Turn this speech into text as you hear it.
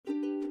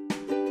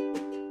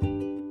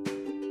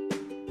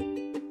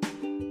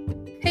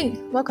Hey,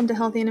 welcome to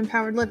Healthy and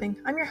Empowered Living.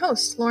 I'm your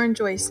host, Lauren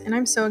Joyce, and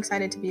I'm so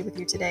excited to be with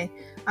you today.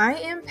 I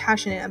am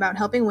passionate about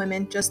helping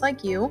women just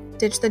like you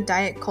ditch the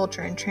diet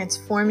culture and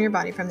transform your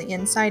body from the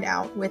inside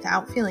out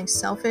without feeling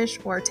selfish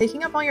or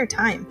taking up all your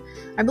time.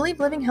 I believe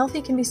living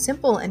healthy can be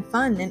simple and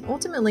fun and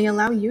ultimately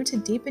allow you to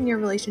deepen your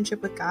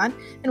relationship with God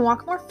and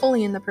walk more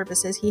fully in the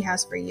purposes He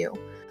has for you.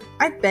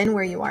 I've been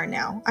where you are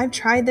now. I've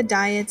tried the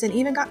diets and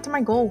even got to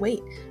my goal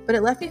weight, but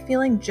it left me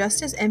feeling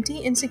just as empty,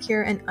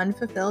 insecure, and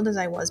unfulfilled as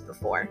I was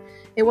before.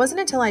 It wasn't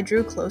until I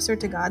drew closer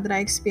to God that I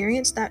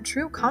experienced that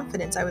true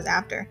confidence I was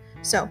after.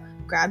 So,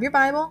 grab your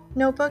Bible,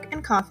 notebook,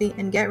 and coffee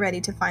and get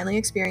ready to finally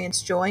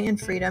experience joy and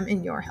freedom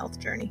in your health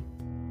journey.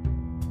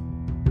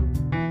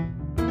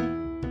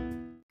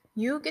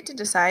 You get to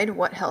decide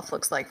what health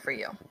looks like for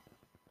you.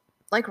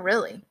 Like,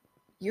 really,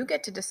 you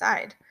get to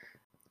decide.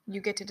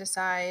 You get to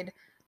decide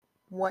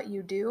what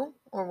you do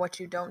or what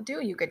you don't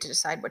do. You get to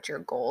decide what your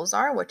goals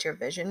are, what your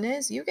vision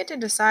is. You get to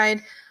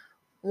decide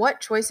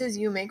what choices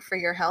you make for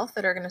your health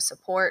that are going to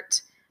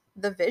support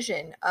the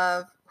vision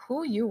of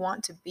who you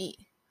want to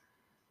be.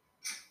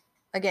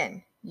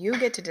 Again, you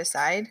get to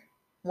decide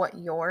what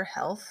your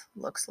health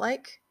looks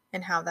like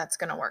and how that's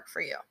going to work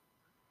for you.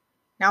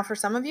 Now, for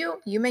some of you,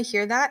 you may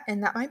hear that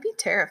and that might be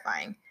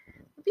terrifying.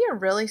 It would be a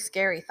really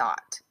scary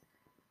thought.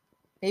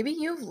 Maybe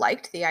you've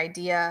liked the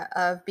idea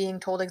of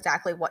being told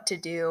exactly what to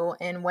do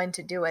and when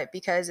to do it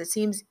because it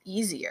seems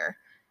easier.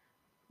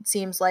 It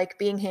seems like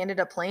being handed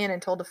a plan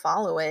and told to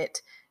follow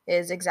it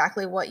is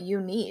exactly what you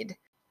need.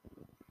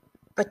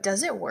 But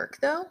does it work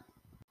though?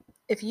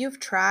 If you've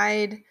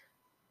tried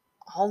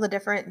all the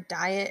different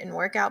diet and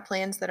workout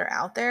plans that are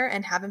out there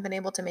and haven't been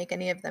able to make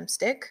any of them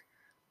stick,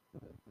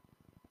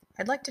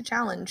 I'd like to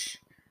challenge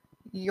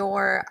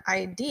your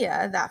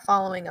idea that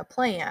following a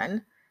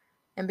plan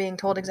and being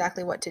told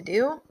exactly what to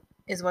do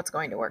is what's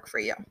going to work for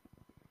you.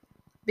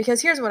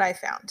 Because here's what I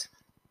found.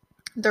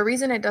 The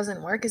reason it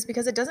doesn't work is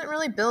because it doesn't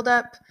really build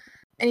up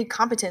any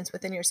competence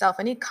within yourself,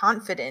 any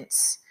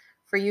confidence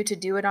for you to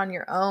do it on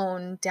your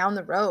own down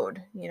the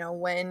road,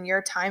 when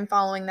your time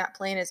following that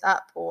plan is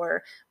up,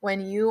 or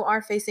when you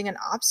are facing an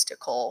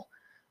obstacle,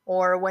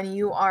 or when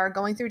you are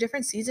going through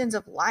different seasons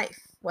of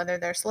life, whether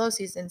they're slow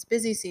seasons,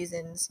 busy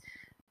seasons,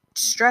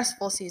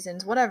 stressful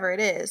seasons, whatever it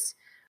is.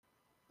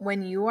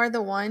 When you are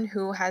the one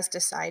who has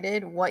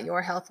decided what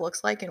your health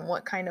looks like and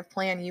what kind of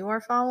plan you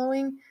are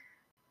following,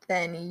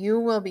 then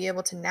you will be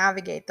able to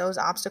navigate those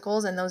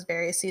obstacles and those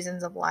various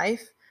seasons of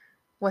life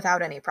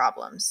without any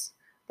problems.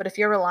 But if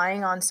you're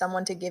relying on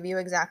someone to give you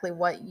exactly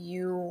what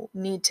you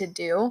need to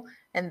do,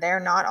 and they're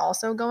not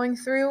also going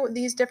through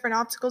these different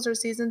obstacles or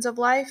seasons of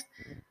life,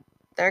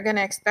 they're going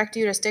to expect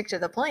you to stick to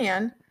the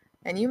plan,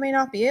 and you may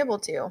not be able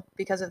to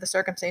because of the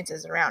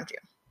circumstances around you.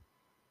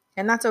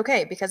 And that's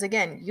okay, because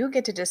again, you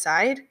get to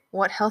decide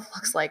what health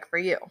looks like for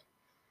you.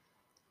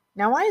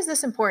 Now, why is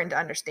this important to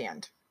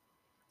understand?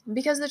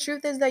 Because the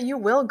truth is that you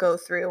will go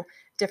through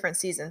different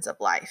seasons of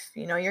life.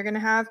 You're going to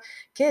have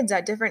kids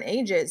at different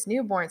ages,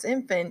 newborns,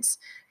 infants,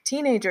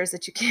 teenagers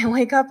that you can't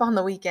wake up on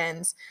the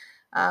weekends,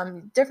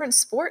 different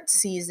sports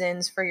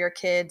seasons for your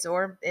kids,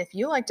 or if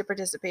you like to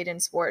participate in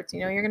sports,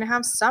 you're going to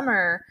have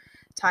summer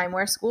time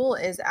where school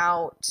is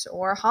out,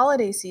 or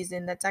holiday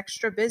season that's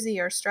extra busy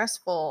or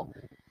stressful,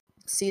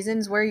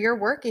 seasons where you're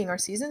working or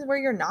seasons where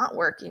you're not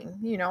working,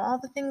 all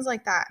the things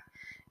like that.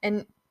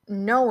 And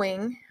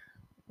knowing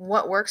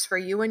what works for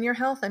you and your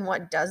health and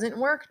what doesn't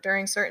work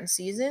during certain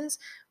seasons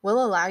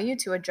will allow you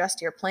to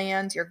adjust your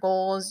plans, your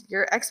goals,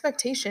 your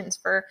expectations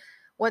for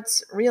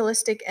what's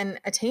realistic and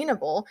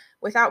attainable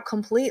without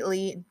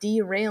completely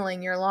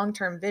derailing your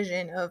long-term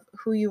vision of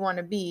who you want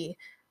to be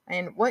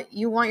and what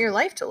you want your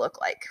life to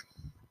look like.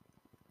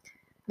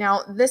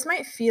 Now, this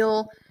might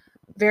feel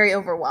very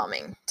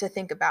overwhelming to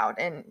think about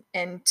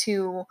and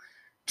to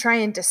try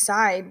and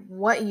decide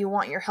what you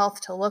want your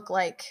health to look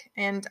like.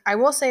 And I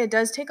will say it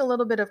does take a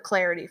little bit of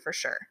clarity for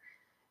sure.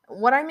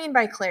 What I mean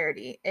by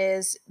clarity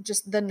is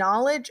just the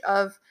knowledge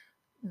of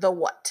the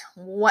what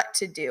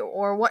to do,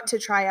 or what to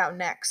try out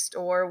next,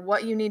 or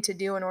what you need to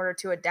do in order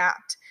to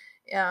adapt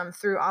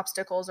through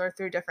obstacles or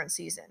through different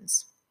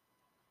seasons.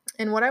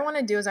 And what I want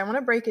to do is I want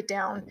to break it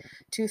down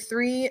to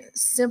 3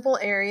 simple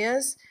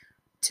areas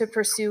to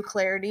pursue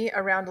clarity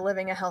around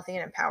living a healthy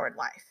and empowered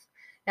life.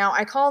 Now,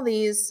 I call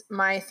these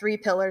my 3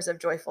 pillars of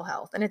joyful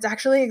health, and it's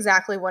actually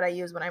exactly what I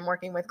use when I'm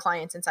working with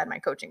clients inside my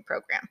coaching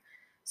program.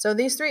 So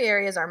these 3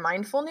 areas are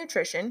mindful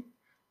nutrition,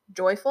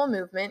 joyful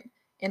movement,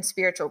 and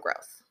spiritual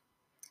growth.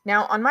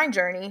 Now, on my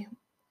journey,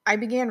 I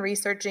began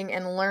researching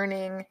and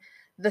learning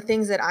the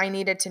things that I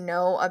needed to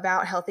know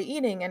about healthy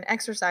eating and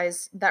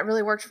exercise that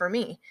really worked for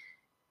me.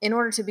 In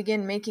order to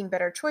begin making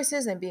better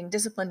choices and being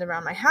disciplined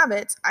around my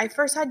habits, I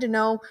first had to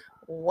know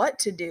what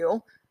to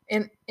do,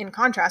 and in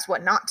contrast,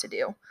 what not to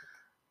do.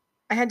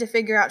 I had to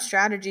figure out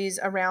strategies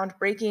around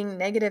breaking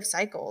negative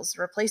cycles,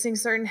 replacing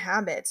certain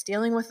habits,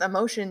 dealing with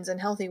emotions in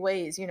healthy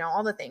ways,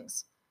 all the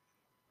things.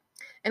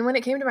 And when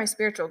it came to my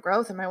spiritual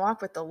growth and my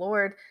walk with the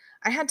Lord,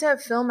 I had to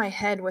fill my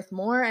head with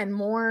more and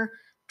more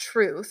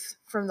truth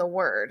from the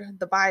word,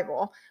 the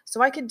Bible,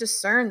 so I could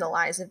discern the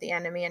lies of the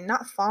enemy and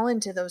not fall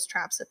into those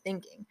traps of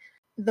thinking.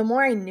 The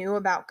more I knew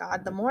about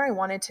God, the more I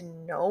wanted to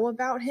know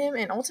about him,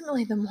 and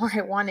ultimately the more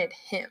I wanted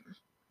him.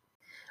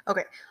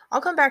 Okay,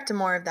 I'll come back to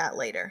more of that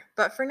later.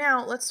 But for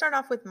now, let's start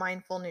off with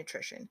mindful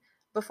nutrition.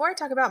 Before I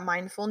talk about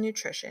mindful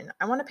nutrition,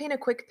 I want to paint a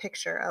quick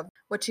picture of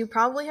what you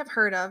probably have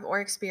heard of or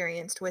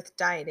experienced with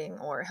dieting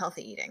or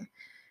healthy eating.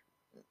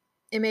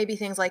 It may be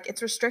things like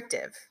it's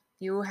restrictive,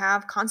 you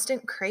have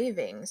constant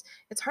cravings,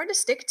 it's hard to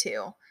stick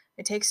to,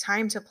 it takes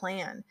time to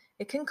plan,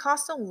 it can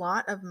cost a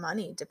lot of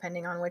money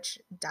depending on which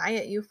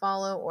diet you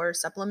follow or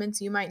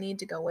supplements you might need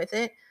to go with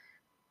it.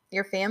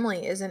 Your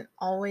family isn't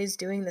always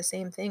doing the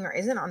same thing or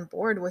isn't on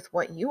board with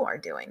what you are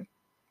doing.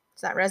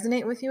 Does that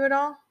resonate with you at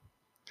all?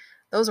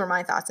 Those were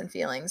my thoughts and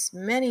feelings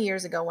many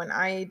years ago when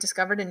I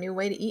discovered a new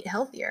way to eat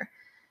healthier.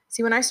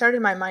 See, when I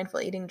started my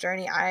mindful eating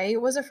journey, I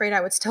was afraid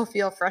I would still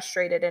feel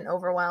frustrated and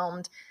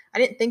overwhelmed. I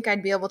didn't think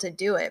I'd be able to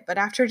do it, but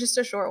after just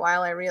a short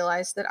while, I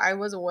realized that I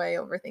was way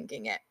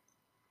overthinking it.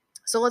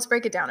 So let's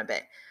break it down a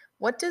bit.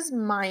 What does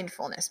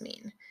mindfulness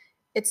mean?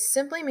 It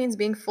simply means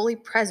being fully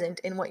present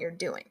in what you're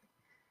doing.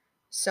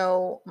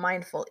 So,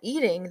 mindful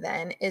eating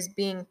then is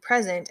being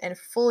present and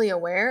fully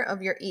aware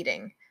of your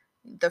eating,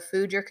 the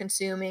food you're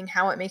consuming,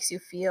 how it makes you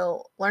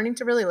feel, learning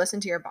to really listen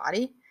to your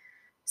body.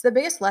 So, the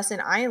biggest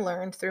lesson I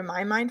learned through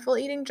my mindful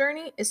eating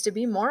journey is to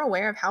be more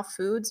aware of how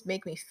foods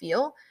make me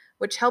feel,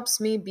 which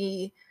helps me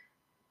be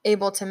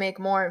able to make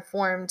more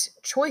informed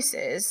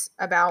choices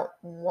about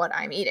what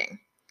I'm eating.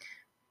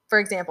 For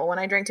example, when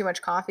I drink too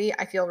much coffee,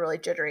 I feel really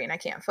jittery and I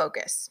can't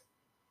focus.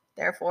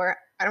 Therefore,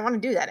 I don't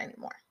want to do that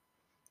anymore.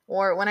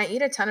 Or when I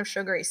eat a ton of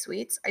sugary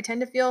sweets, I tend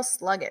to feel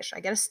sluggish.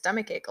 I get a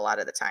stomach ache a lot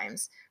of the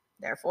times.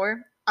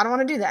 Therefore, I don't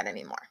want to do that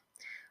anymore.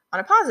 On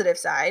a positive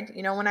side,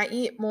 when I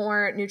eat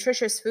more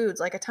nutritious foods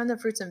like a ton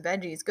of fruits and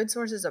veggies, good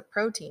sources of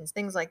proteins,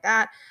 things like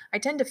that, I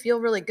tend to feel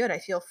really good. I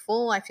feel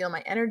full. I feel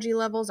my energy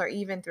levels are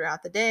even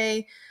throughout the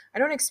day. I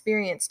don't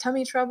experience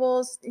tummy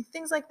troubles,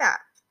 things like that.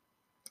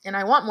 And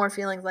I want more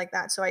feelings like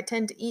that. So I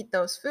tend to eat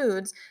those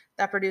foods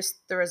that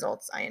produce the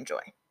results I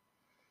enjoy.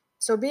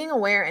 So, being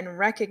aware and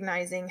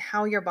recognizing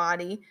how your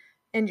body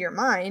and your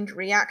mind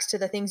reacts to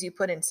the things you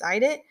put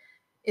inside it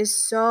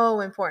is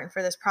so important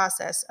for this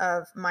process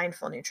of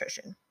mindful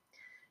nutrition.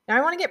 Now,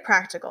 I want to get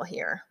practical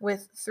here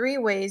with 3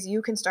 ways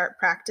you can start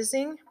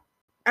practicing.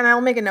 And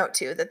I'll make a note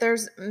too that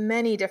there's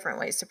many different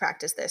ways to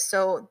practice this.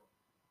 So,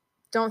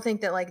 don't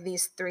think that like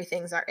these 3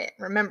 things are it.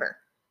 Remember,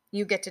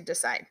 you get to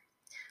decide.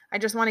 I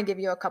just want to give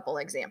you a couple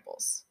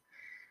examples.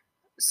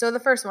 So the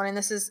first one, and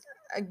this is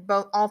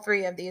all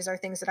 3 of these are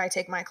things that I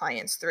take my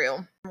clients through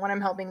when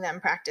I'm helping them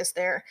practice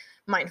their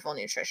mindful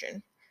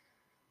nutrition.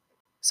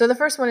 So the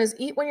first one is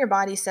eat when your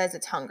body says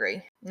it's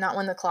hungry, not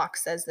when the clock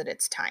says that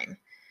it's time.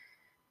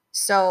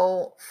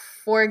 So,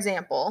 for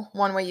example,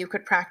 one way you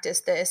could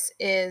practice this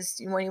is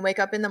when you wake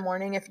up in the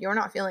morning, if you're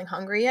not feeling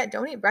hungry yet,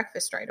 don't eat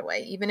breakfast right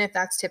away, even if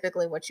that's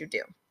typically what you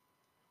do.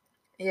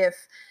 If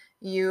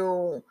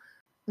you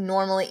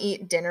normally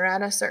eat dinner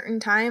at a certain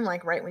time,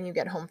 like right when you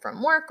get home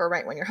from work or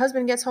right when your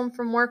husband gets home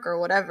from work or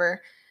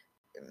whatever,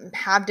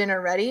 have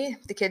dinner ready.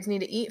 The kids need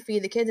to eat,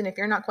 feed the kids. And if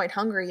you're not quite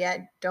hungry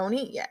yet, don't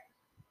eat yet.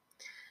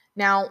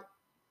 Now,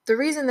 the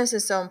reason this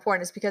is so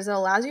important is because it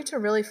allows you to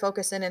really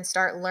focus in and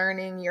start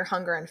learning your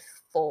hunger and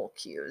full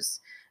cues.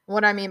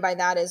 What I mean by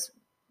that is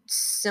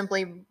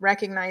simply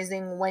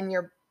recognizing when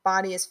your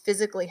body is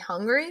physically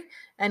hungry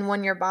and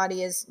when your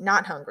body is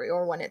not hungry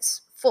or when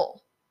it's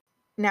full.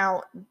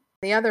 Now,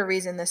 the other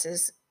reason this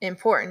is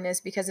important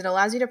is because it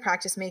allows you to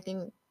practice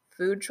making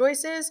food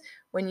choices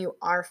when you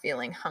are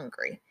feeling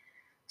hungry.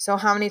 So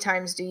how many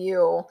times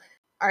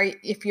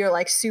if you're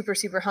like super,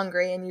 super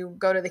hungry and you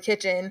go to the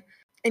kitchen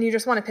and you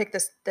just want to pick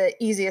the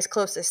easiest,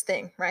 closest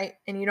thing, right?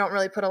 And you don't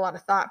really put a lot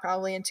of thought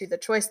probably into the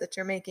choice that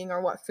you're making or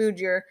what food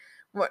you're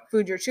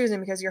choosing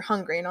because you're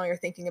hungry and all you're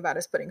thinking about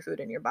is putting food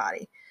in your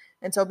body.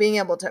 And so being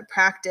able to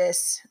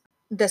practice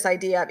this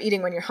idea of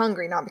eating when you're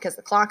hungry, not because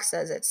the clock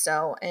says it's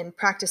so, and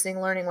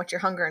practicing learning what your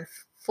hunger and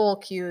full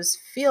cues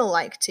feel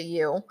like to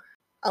you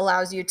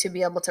allows you to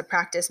be able to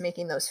practice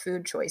making those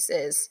food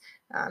choices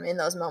in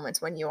those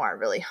moments when you are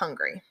really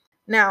hungry.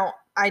 Now,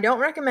 I don't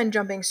recommend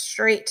jumping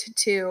straight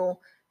to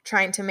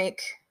trying to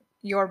make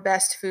your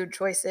best food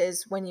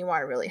choices when you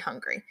are really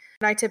hungry.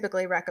 What I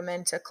typically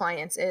recommend to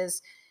clients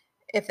is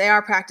if they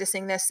are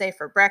practicing this, say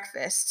for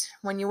breakfast,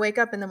 when you wake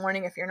up in the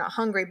morning, if you're not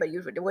hungry, but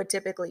you would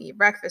typically eat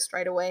breakfast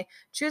right away,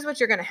 choose what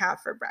you're going to have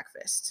for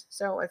breakfast.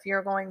 So if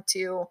you're going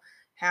to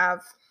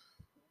have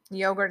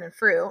yogurt and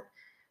fruit,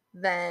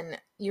 then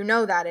you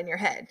know that in your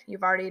head.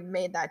 You've already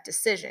made that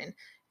decision.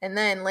 And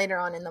then later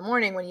on in the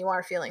morning, when you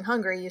are feeling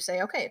hungry, you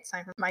say, okay, it's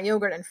time for my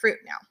yogurt and fruit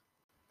now.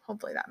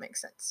 Hopefully that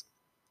makes sense.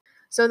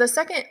 So the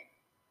second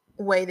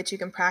way that you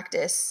can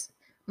practice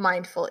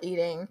mindful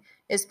eating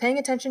is paying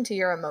attention to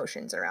your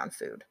emotions around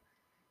food.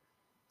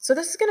 So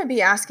this is going to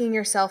be asking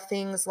yourself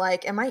things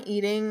like, am I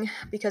eating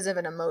because of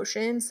an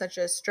emotion such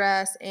as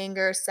stress,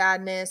 anger,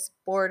 sadness,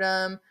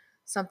 boredom,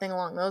 something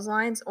along those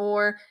lines?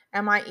 Or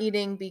am I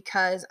eating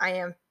because I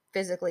am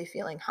physically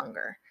feeling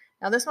hunger.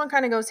 Now, this one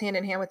kind of goes hand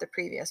in hand with the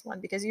previous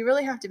one because you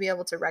really have to be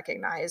able to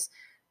recognize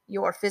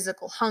your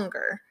physical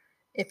hunger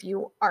if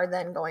you are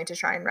then going to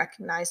try and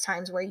recognize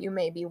times where you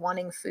may be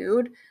wanting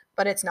food,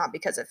 but it's not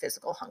because of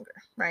physical hunger,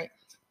 right?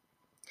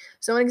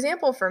 So an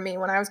example for me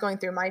when I was going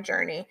through my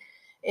journey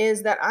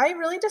is that I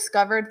really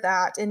discovered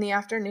that in the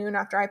afternoon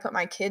after I put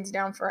my kids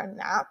down for a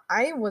nap,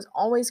 I was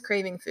always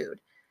craving food.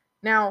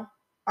 Now,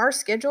 our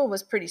schedule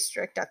was pretty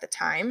strict at the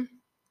time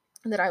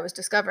that I was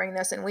discovering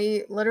this, and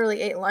we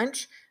literally ate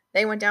lunch.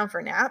 They went down for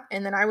a nap,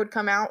 and then I would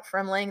come out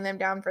from laying them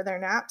down for their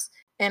naps,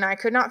 and I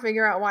could not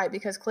figure out why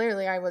because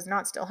clearly I was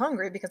not still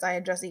hungry because I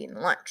had just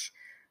eaten lunch.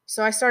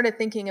 So I started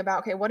thinking about,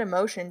 okay, what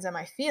emotions am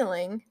I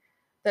feeling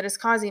that is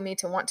causing me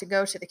to want to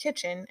go to the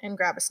kitchen and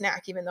grab a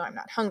snack even though I'm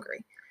not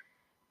hungry?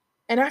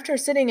 And after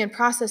sitting and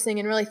processing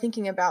and really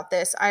thinking about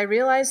this, I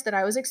realized that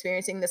I was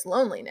experiencing this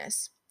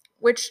loneliness,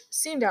 which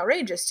seemed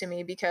outrageous to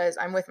me because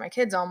I'm with my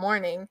kids all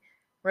morning,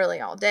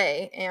 really all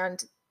day,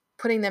 and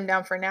putting them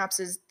down for naps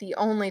is the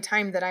only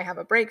time that I have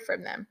a break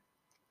from them.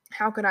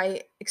 How could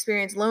I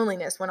experience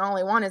loneliness when all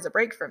I want is a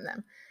break from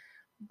them?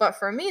 But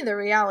for me, the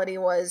reality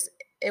was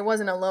it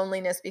wasn't a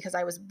loneliness because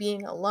I was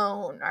being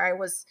alone or I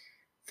was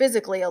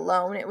physically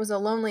alone. It was a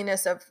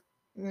loneliness of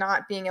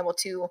not being able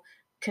to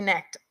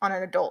connect on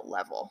an adult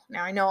level.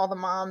 Now, I know all the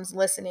moms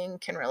listening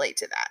can relate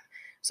to that.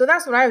 So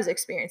that's what I was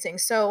experiencing.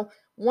 So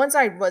once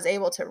I was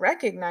able to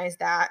recognize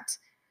that,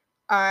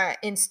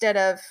 instead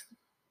of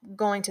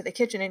going to the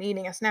kitchen and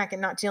eating a snack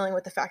and not dealing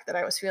with the fact that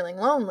I was feeling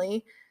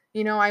lonely,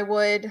 I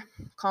would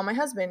call my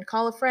husband,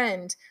 call a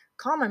friend,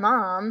 call my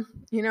mom,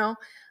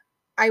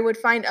 I would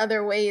find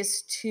other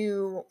ways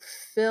to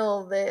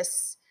fill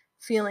this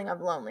feeling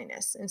of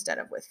loneliness instead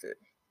of with food.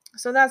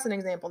 So that's an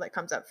example that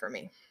comes up for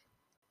me.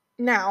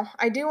 Now,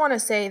 I do want to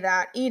say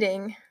that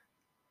eating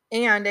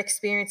and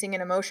experiencing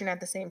an emotion at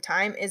the same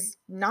time is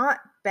not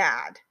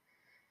bad.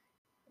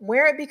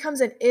 Where it becomes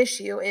an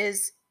issue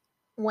is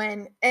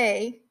when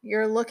A,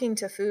 you're looking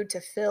to food to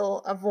fill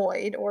a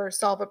void or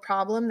solve a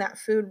problem that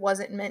food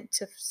wasn't meant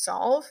to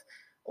solve,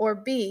 or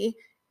B,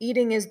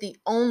 eating is the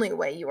only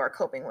way you are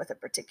coping with a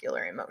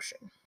particular emotion.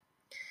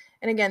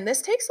 And again,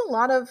 this takes a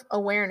lot of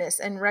awareness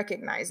and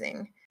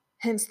recognizing,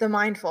 hence the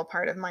mindful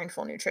part of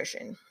mindful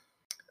nutrition.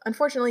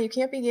 Unfortunately, you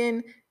can't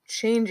begin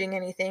changing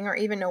anything or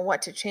even know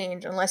what to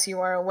change unless you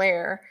are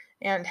aware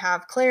and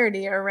have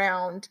clarity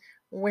around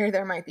where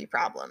there might be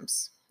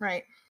problems,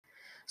 right?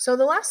 So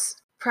the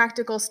last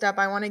practical step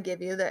I want to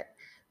give you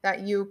that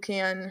you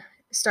can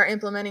start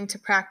implementing to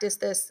practice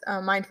this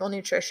mindful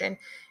nutrition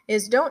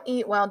is don't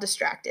eat while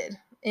distracted.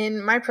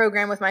 In my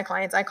program with my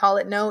clients, I call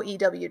it no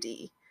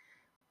EWD.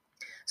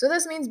 So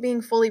this means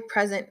being fully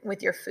present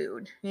with your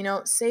food,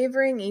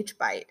 savoring each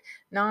bite,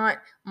 not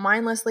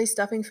mindlessly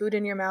stuffing food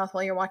in your mouth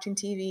while you're watching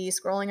TV,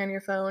 scrolling on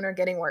your phone, or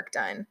getting work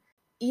done.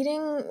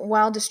 Eating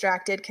while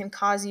distracted can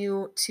cause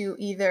you to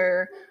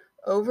either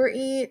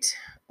overeat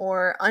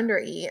or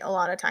undereat a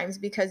lot of times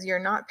because you're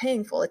not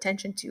paying full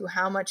attention to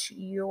how much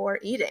you're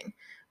eating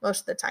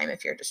most of the time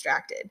if you're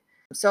distracted.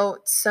 So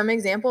some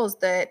examples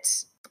that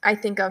I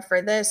think of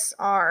for this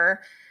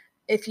are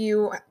if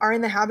you are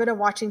in the habit of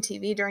watching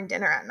TV during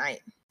dinner at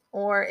night,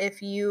 or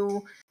if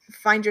you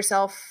find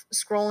yourself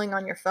scrolling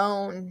on your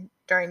phone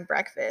during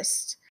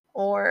breakfast,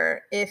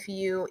 or if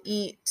you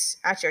eat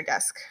at your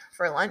desk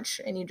for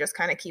lunch and you just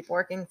kind of keep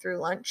working through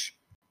lunch.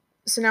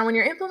 So now when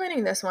you're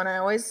implementing this one, I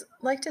always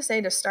like to say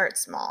to start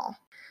small.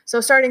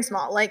 So starting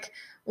small, like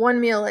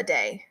one meal a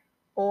day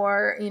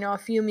or, a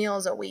few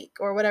meals a week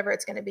or whatever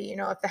it's going to be.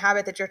 If the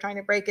habit that you're trying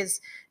to break is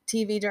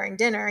TV during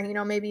dinner,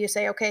 maybe you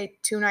say, okay,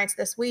 2 nights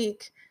this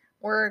week,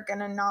 we're going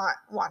to not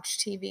watch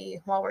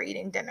TV while we're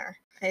eating dinner.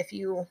 If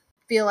you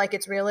feel like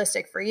it's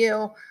realistic for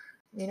you,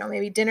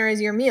 maybe dinner is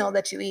your meal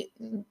that you eat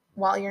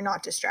while you're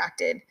not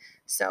distracted.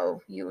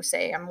 So you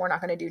say, we're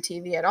not going to do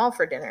TV at all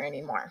for dinner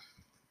anymore.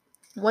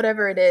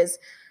 Whatever it is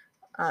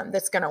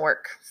that's going to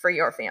work for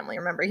your family.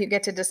 Remember, you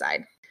get to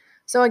decide.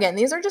 So again,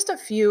 these are just a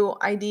few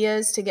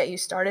ideas to get you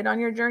started on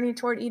your journey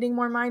toward eating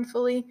more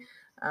mindfully,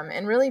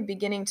 and really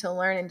beginning to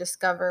learn and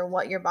discover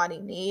what your body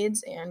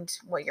needs and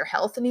what your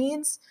health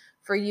needs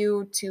for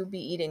you to be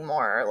eating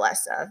more or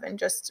less of, and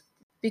just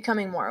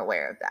becoming more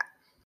aware of that.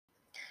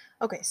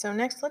 Okay, so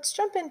next let's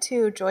jump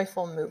into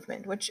joyful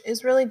movement, which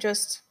is really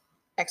just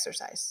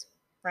exercise,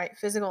 right?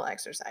 Physical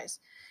exercise.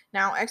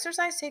 Now,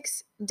 exercise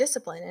takes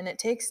discipline and it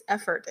takes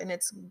effort, and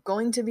it's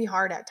going to be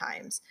hard at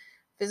times.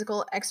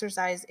 Physical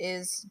exercise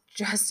is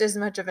just as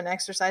much of an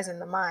exercise in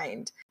the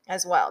mind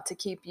as well, to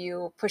keep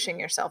you pushing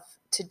yourself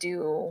to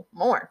do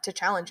more, to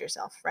challenge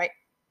yourself, right?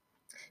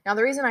 Now,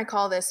 the reason I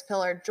call this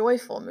pillar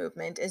joyful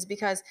movement is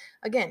because,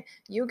 again,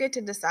 you get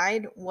to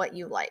decide what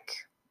you like.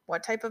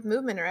 What type of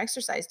movement or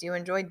exercise do you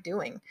enjoy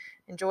doing,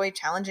 enjoy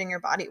challenging your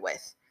body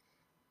with?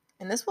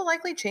 And this will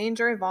likely change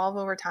or evolve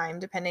over time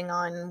depending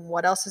on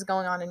what else is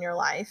going on in your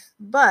life.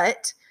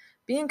 But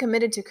being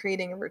committed to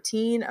creating a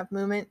routine of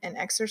movement and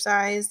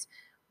exercise,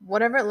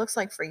 whatever it looks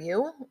like for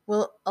you,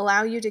 will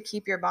allow you to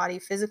keep your body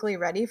physically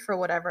ready for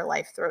whatever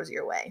life throws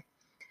your way.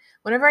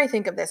 Whenever I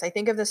think of this, I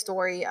think of the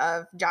story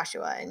of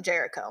Joshua and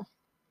Jericho,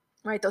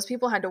 right? Those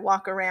people had to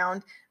walk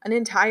around an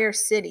entire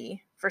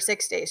city for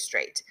 6 days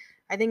straight.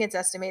 I think it's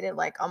estimated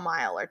like a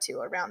mile or two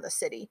around the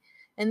city.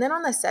 And then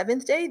on the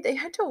seventh day, they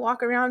had to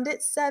walk around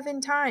it 7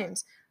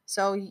 times.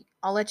 So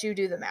I'll let you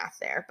do the math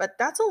there, but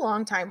that's a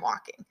long time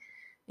walking.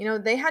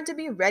 They had to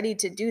be ready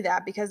to do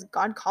that because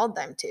God called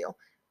them to.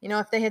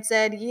 If they had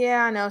said,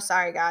 yeah, no,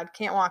 sorry, God,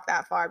 can't walk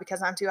that far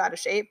because I'm too out of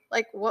shape,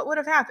 like what would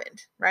have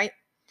happened, right?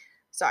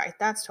 Sorry,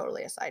 that's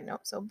totally a side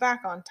note. So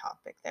back on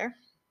topic there.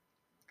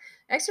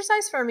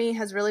 Exercise for me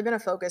has really been a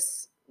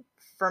focus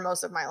for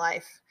most of my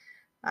life.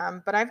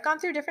 But I've gone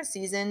through different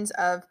seasons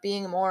of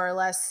being more or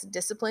less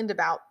disciplined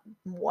about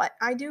what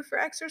I do for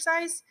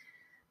exercise.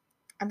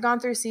 I've gone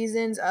through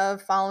seasons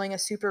of following a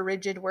super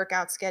rigid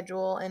workout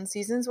schedule and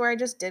seasons where I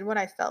just did what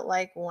I felt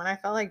like when I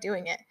felt like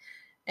doing it.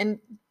 And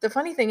the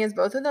funny thing is,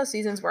 both of those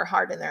seasons were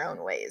hard in their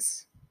own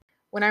ways.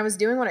 When I was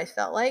doing what I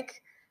felt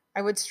like,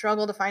 I would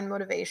struggle to find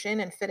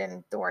motivation and fit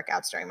in the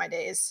workouts during my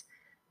days.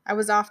 I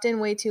was often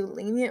way too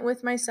lenient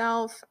with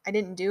myself. I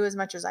didn't do as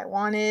much as I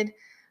wanted.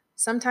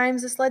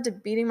 Sometimes this led to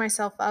beating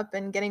myself up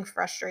and getting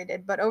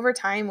frustrated, but over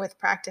time with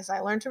practice, I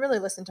learned to really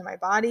listen to my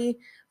body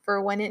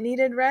for when it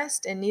needed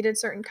rest and needed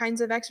certain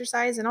kinds of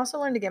exercise, and also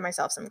learned to give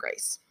myself some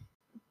grace.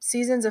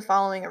 Seasons of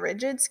following a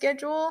rigid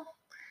schedule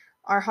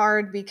are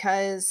hard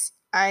because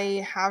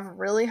I have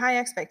really high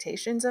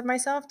expectations of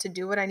myself to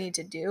do what I need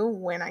to do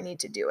when I need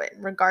to do it,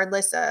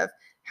 regardless of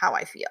how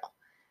I feel.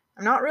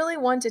 I'm not really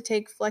one to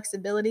take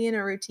flexibility in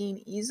a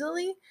routine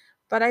easily,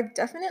 but I've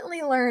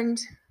definitely learned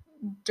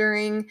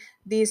during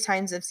these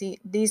types of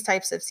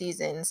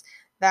seasons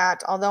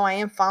that although I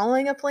am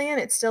following a plan,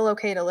 it's still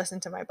okay to listen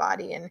to my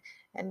body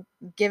and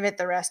give it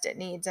the rest it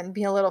needs and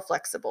be a little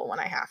flexible when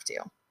I have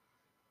to.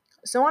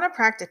 So, on a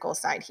practical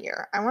side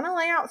here, I want to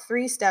lay out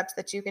 3 steps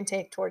that you can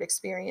take toward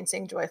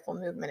experiencing joyful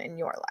movement in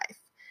your life.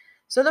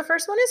 So, the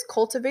first one is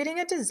cultivating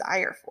a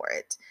desire for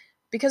it.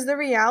 Because the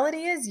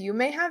reality is, you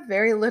may have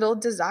very little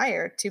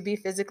desire to be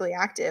physically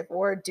active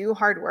or do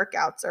hard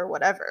workouts or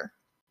whatever.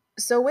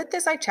 So, with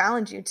this, I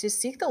challenge you to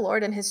seek the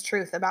Lord and His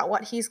truth about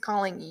what He's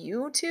calling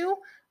you to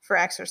for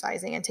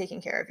exercising and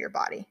taking care of your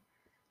body.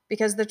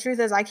 Because the truth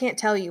is, I can't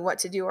tell you what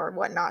to do or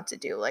what not to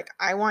do. Like,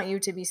 I want you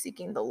to be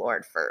seeking the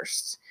Lord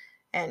first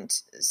and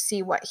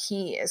see what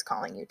He is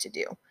calling you to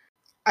do.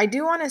 I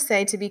do want to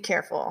say to be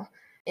careful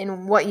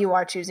in what you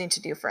are choosing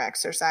to do for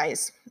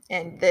exercise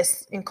and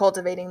in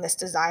cultivating this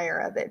desire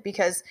of it,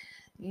 because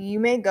you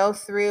may go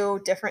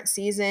through different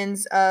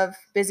seasons of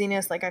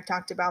busyness, like I've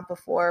talked about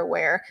before,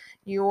 where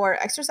your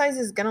exercise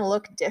is going to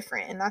look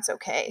different, and that's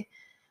okay.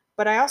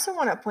 But I also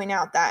want to point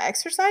out that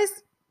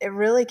exercise, it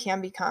really can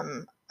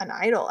become an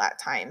idol at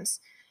times.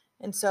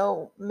 And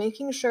so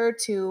making sure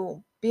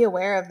to be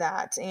aware of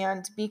that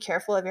and be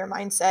careful of your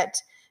mindset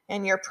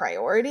and your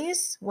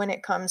priorities when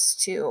it comes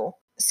to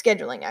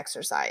scheduling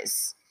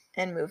exercise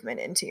and movement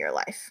into your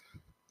life.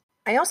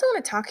 I also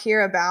want to talk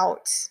here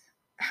about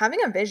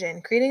having a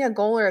vision, creating a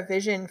goal or a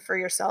vision for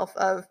yourself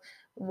of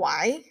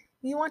why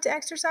you want to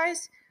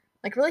exercise,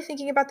 like really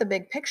thinking about the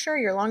big picture,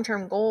 your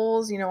long-term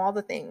goals, all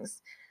the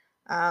things.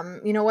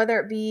 Whether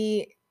it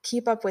be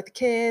keep up with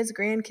kids,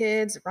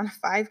 grandkids, run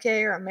a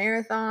 5K or a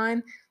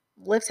marathon,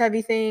 lift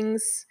heavy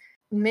things,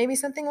 maybe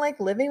something like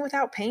living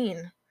without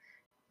pain,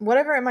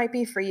 whatever it might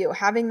be for you,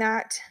 having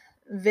that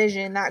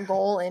vision, that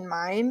goal in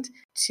mind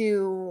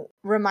to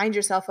remind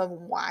yourself of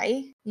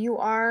why you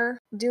are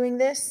doing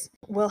this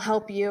will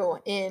help you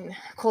in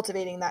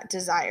cultivating that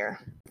desire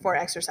for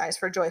exercise,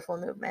 for joyful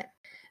movement.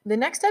 The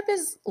next step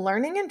is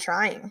learning and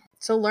trying.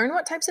 So learn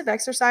what types of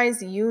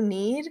exercise you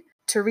need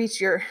to reach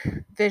your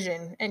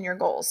vision and your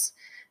goals.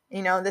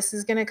 This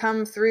is going to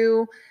come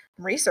through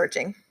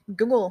researching.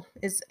 Google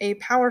is a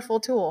powerful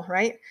tool,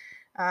 right?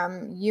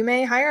 You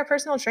may hire a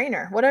personal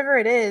trainer, whatever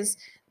it is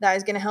that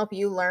is going to help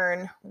you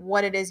learn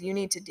what it is you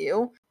need to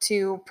do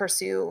to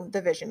pursue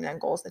the vision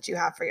and goals that you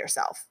have for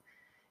yourself.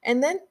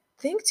 And then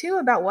think too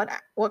about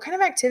what kind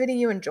of activity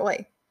you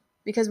enjoy.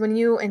 Because when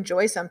you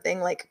enjoy something,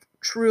 like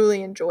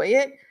truly enjoy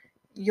it,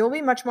 you'll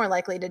be much more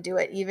likely to do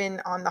it even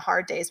on the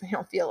hard days when you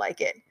don't feel like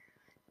it.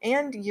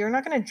 And you're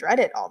not going to dread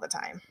it all the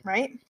time,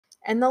 right?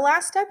 And the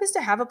last step is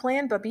to have a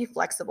plan, but be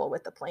flexible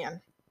with the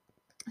plan.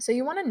 So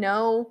you want to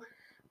know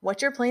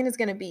what your plan is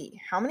going to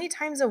be. How many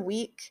times a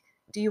week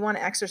do you want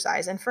to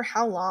exercise and for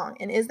how long?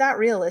 And is that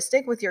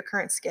realistic with your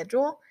current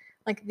schedule?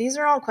 Like, these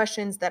are all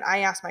questions that I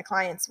ask my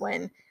clients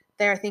when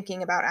they're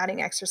thinking about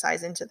adding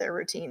exercise into their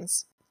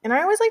routines. And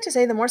I always like to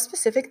say the more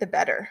specific, the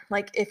better.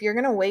 Like, if you're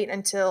going to wait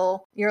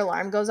until your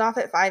alarm goes off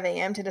at 5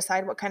 a.m. to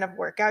decide what kind of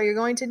workout you're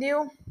going to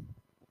do,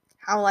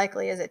 how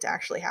likely is it to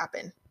actually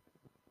happen?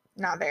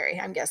 Not very,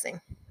 I'm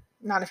guessing.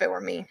 Not if it were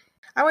me.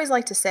 I always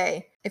like to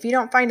say, if you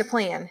don't find a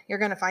plan, you're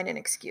going to find an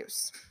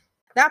excuse.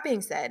 That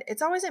being said,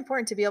 it's always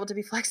important to be able to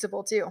be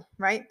flexible too,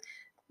 right?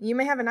 You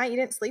may have a night you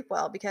didn't sleep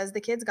well because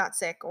the kids got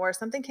sick or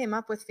something came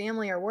up with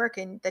family or work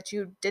and that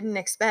you didn't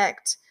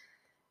expect.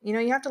 You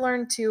have to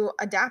learn to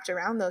adapt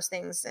around those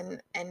things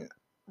and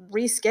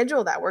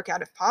reschedule that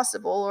workout if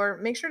possible, or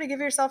make sure to give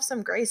yourself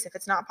some grace if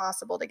it's not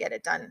possible to get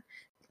it done.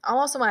 I'll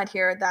also add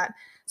here that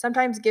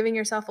sometimes giving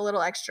yourself a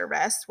little extra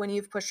rest when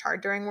you've pushed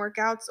hard during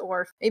workouts,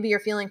 or maybe you're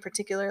feeling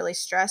particularly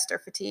stressed or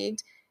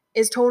fatigued,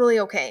 is totally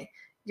okay.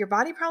 Your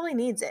body probably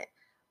needs it.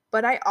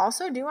 But I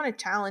also do want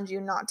to challenge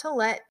you not to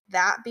let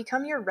that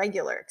become your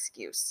regular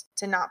excuse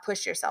to not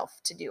push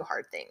yourself to do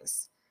hard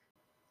things.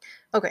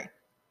 Okay,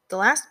 the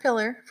last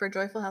pillar for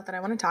joyful health that I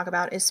want to talk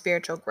about is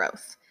spiritual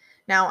growth.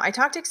 Now, I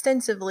talked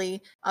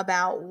extensively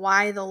about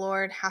why the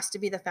Lord has to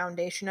be the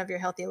foundation of your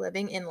healthy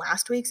living in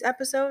last week's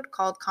episode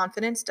called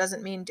Confidence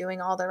Doesn't Mean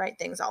Doing All the Right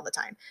Things All the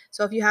Time.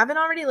 So if you haven't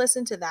already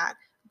listened to that,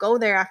 go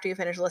there after you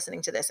finish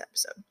listening to this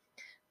episode.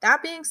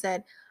 That being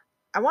said,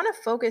 I want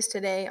to focus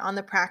today on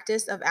the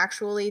practice of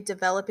actually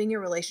developing your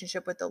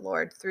relationship with the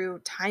Lord through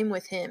time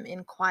with Him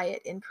in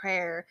quiet, in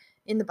prayer,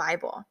 in the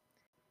Bible.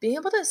 Being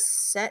able to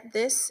set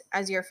this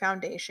as your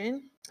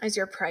foundation, as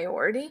your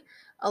priority,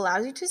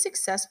 allows you to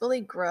successfully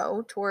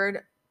grow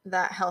toward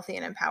that healthy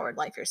and empowered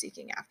life you're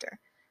seeking after.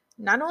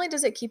 Not only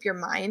does it keep your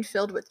mind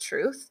filled with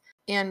truth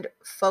and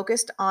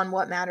focused on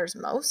what matters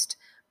most,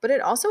 but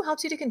it also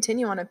helps you to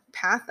continue on a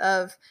path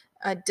of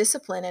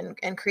discipline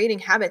and creating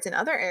habits in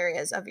other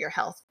areas of your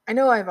health. I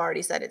know I've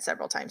already said it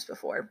several times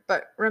before,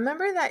 but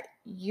remember that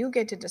you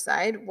get to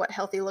decide what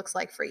healthy looks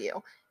like for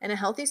you, and a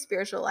healthy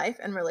spiritual life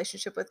and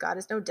relationship with God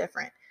is no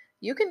different.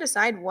 You can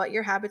decide what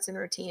your habits and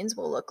routines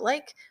will look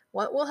like,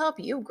 what will help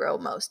you grow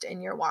most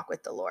in your walk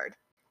with the Lord.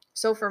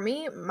 So for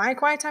me, my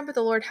quiet time with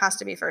the Lord has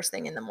to be first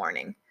thing in the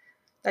morning.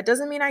 That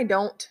doesn't mean I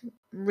don't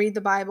read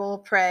the Bible,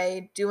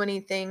 pray, do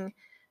anything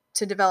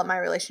to develop my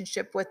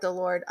relationship with the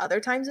Lord other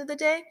times of the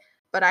day,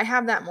 but I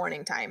have that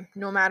morning time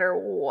no matter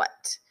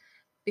what,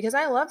 because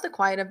I love the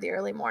quiet of the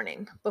early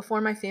morning before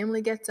my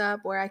family gets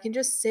up, where I can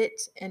just sit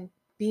and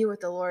be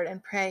with the Lord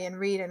and pray and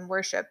read and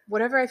worship,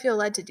 whatever I feel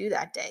led to do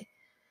that day.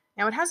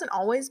 Now, it hasn't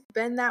always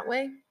been that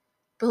way.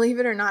 Believe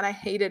it or not, I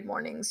hated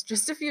mornings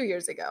just a few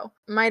years ago.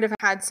 Might have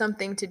had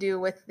something to do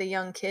with the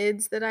young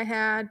kids that I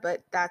had,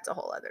 but that's a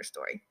whole other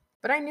story.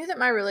 But I knew that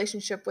my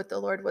relationship with the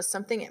Lord was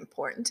something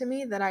important to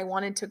me that I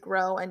wanted to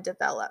grow and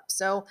develop.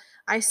 So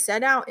I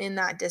set out in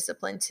that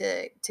discipline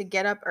to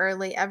get up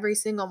early every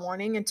single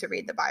morning and to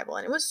read the Bible.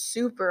 And it was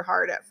super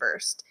hard at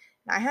first.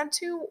 I had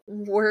to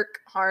work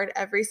hard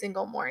every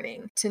single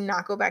morning to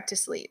not go back to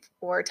sleep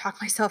or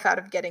talk myself out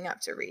of getting up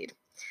to read.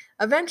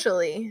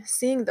 Eventually,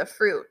 seeing the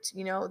fruit,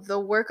 the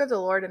work of the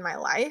Lord in my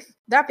life.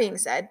 That being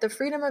said, the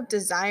freedom of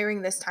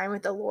desiring this time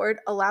with the Lord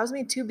allows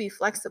me to be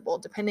flexible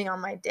depending on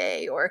my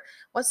day or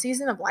what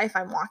season of life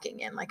I'm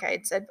walking in, like I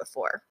had said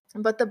before.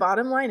 But the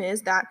bottom line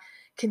is that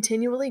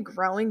continually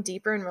growing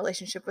deeper in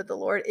relationship with the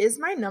Lord is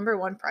my number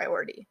one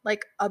priority,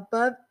 like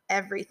above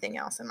everything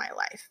else in my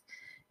life.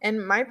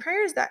 And my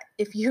prayer is that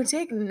if you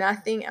take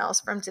nothing else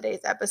from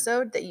today's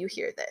episode, that you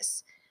hear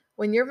this.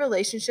 When your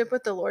relationship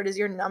with the Lord is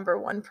your number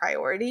one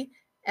priority,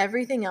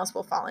 everything else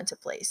will fall into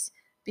place,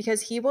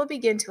 because He will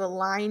begin to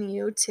align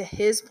you to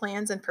His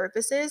plans and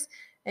purposes,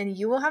 and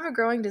you will have a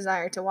growing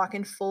desire to walk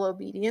in full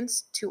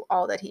obedience to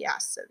all that He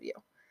asks of you.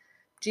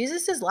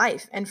 Jesus is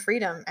life and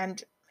freedom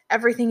and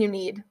everything you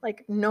need.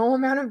 Like, no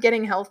amount of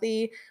getting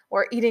healthy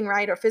or eating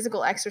right or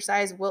physical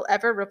exercise will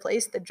ever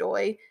replace the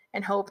joy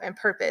and hope and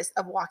purpose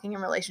of walking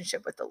in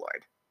relationship with the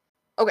Lord.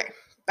 Okay,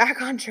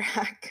 back on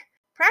track.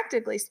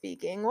 Practically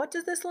speaking, what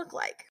does this look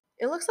like?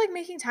 It looks like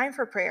making time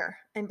for prayer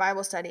and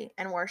Bible study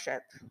and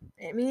worship.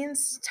 It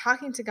means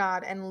talking to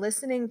God and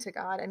listening to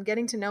God and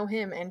getting to know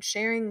Him and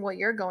sharing what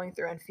you're going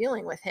through and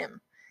feeling with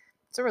Him.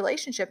 It's a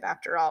relationship,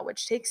 after all,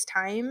 which takes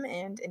time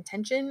and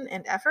intention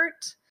and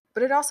effort,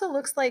 but it also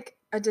looks like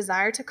a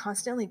desire to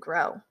constantly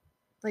grow.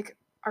 Like,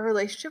 our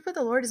relationship with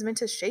the Lord is meant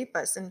to shape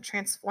us and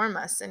transform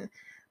us, and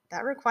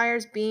that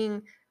requires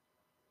being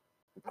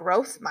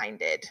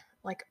growth-minded,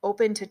 like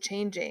open to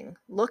changing,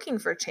 looking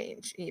for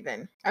change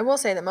even. I will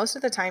say that most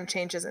of the time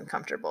change isn't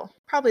comfortable,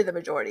 probably the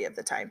majority of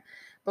the time,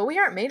 but we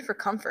aren't made for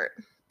comfort,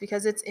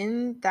 because it's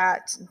in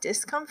that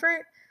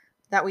discomfort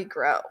that we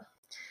grow.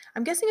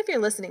 I'm guessing if you're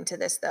listening to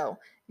this, though,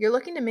 you're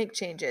looking to make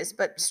changes,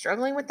 but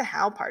struggling with the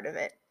how part of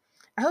it.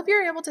 I hope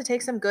you're able to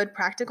take some good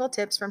practical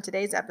tips from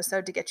today's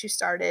episode to get you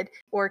started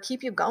or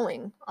keep you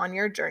going on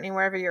your journey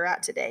wherever you're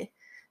at today.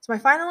 So my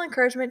final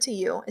encouragement to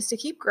you is to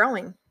keep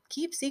growing,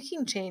 keep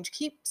seeking change,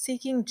 keep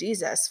seeking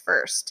Jesus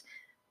first,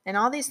 and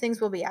all these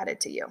things will be added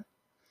to you.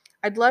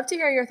 I'd love to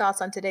hear your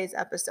thoughts on today's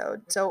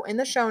episode. So in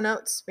the show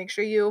notes, make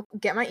sure you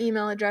get my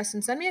email address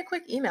and send me a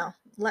quick email.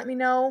 Let me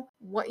know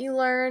what you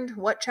learned,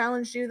 what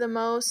challenged you the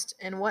most,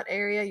 and what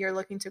area you're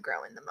looking to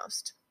grow in the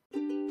most.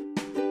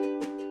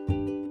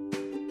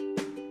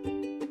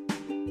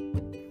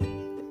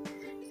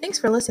 Thanks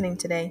for listening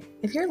today.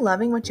 If you're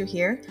loving what you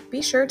hear,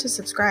 be sure to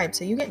subscribe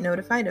so you get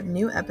notified of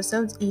new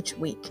episodes each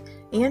week.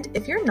 And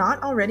if you're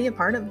not already a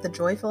part of the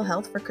Joyful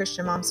Health for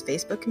Christian Moms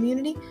Facebook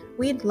community,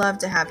 we'd love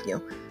to have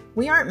you.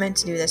 We aren't meant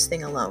to do this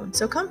thing alone,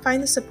 so come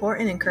find the support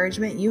and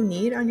encouragement you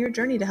need on your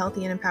journey to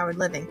healthy and empowered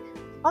living.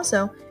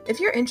 Also, if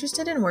you're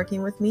interested in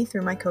working with me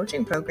through my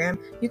coaching program,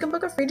 you can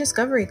book a free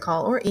discovery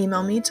call or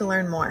email me to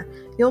learn more.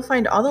 You'll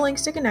find all the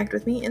links to connect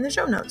with me in the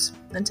show notes.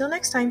 Until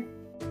next time.